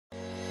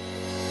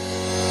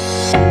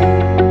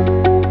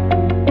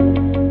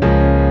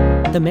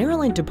The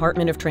Maryland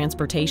Department of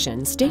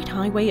Transportation State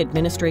Highway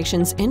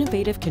Administration's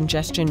innovative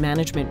congestion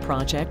management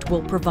project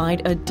will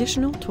provide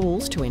additional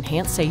tools to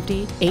enhance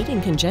safety, aid in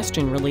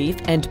congestion relief,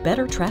 and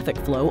better traffic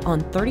flow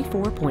on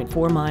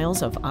 34.4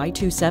 miles of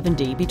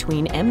I-270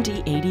 between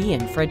MD-80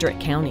 in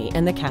Frederick County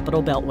and the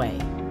Capital Beltway.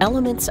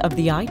 Elements of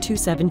the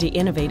I-270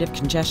 Innovative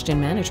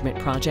Congestion Management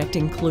Project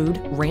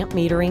include ramp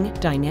metering,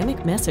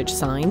 dynamic message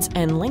signs,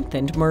 and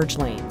lengthened merge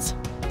lanes.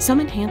 Some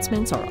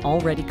enhancements are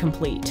already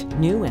complete,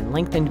 new and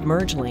lengthened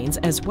merge lanes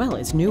as well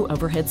as new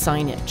overhead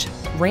signage.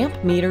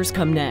 Ramp meters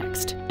come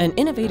next, an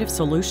innovative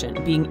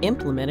solution being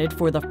implemented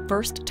for the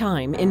first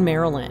time in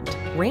Maryland.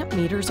 Ramp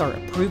meters are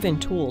a proven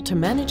tool to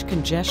manage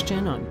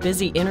congestion on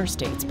busy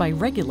interstates by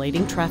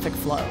regulating traffic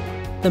flow.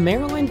 The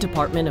Maryland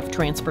Department of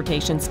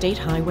Transportation State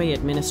Highway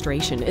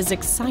Administration is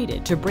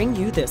excited to bring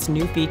you this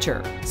new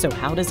feature. So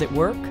how does it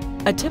work?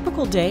 A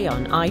typical day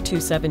on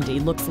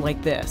I-270 looks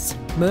like this.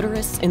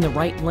 Motorists in the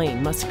right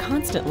lane must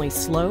constantly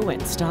slow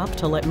and stop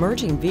to let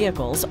merging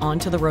vehicles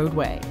onto the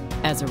roadway.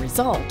 As a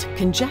result,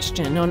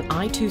 congestion on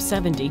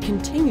I-270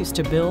 continues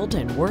to build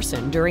and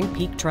worsen during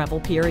peak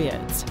travel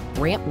periods.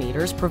 Ramp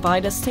meters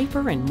provide a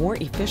safer and more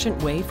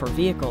efficient way for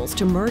vehicles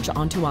to merge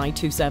onto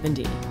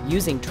I-270.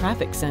 Using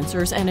traffic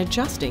sensors and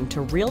adjusting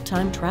to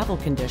real-time travel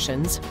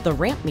conditions, the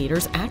ramp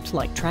meters act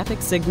like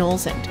traffic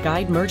signals and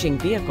guide merging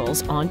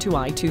vehicles onto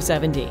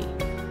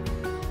I-270.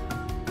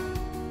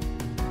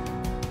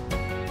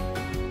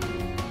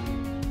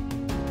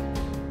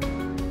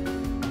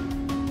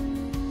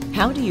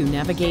 How do you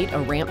navigate a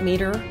ramp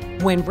meter?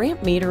 When ramp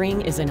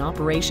metering is in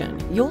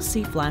operation, you'll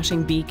see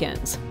flashing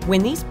beacons.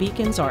 When these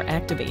beacons are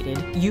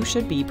activated, you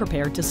should be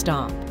prepared to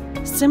stop.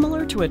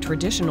 Similar to a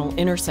traditional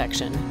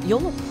intersection,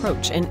 you'll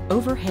approach an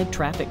overhead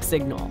traffic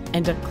signal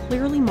and a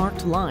clearly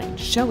marked line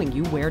showing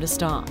you where to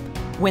stop.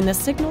 When the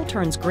signal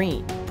turns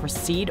green,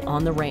 proceed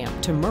on the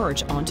ramp to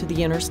merge onto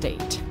the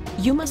interstate.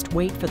 You must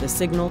wait for the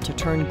signal to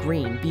turn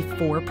green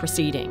before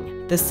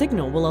proceeding. The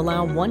signal will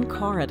allow one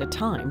car at a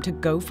time to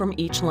go from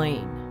each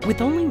lane.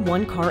 With only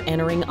one car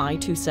entering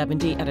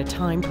I-270 at a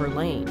time per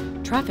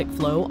lane, traffic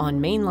flow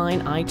on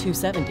mainline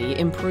I-270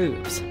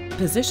 improves.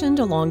 Positioned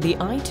along the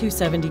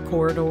I-270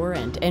 corridor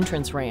and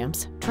entrance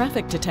ramps,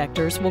 traffic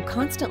detectors will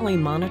constantly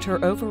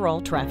monitor overall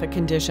traffic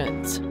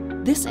conditions.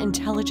 This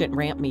intelligent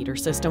ramp meter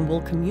system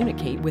will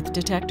communicate with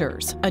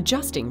detectors,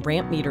 adjusting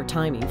ramp meter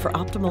timing for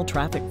optimal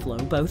traffic flow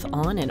both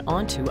on and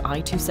onto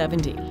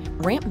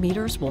I-270. Ramp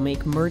meters will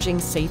make merging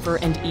safer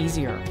and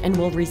easier and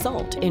will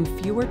result in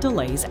fewer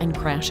delays and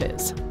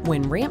crashes.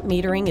 When ramp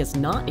metering is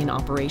not in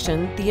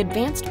operation, the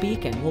advanced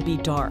beacon will be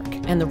dark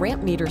and the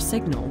ramp meter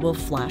signal will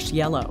flash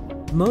yellow.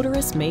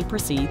 Motorists may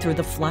proceed through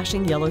the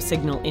flashing yellow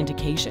signal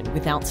indication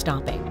without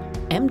stopping.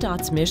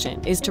 MDOT's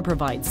mission is to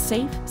provide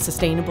safe,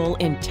 sustainable,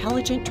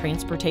 intelligent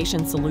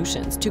transportation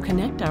solutions to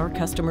connect our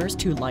customers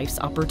to life's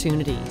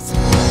opportunities.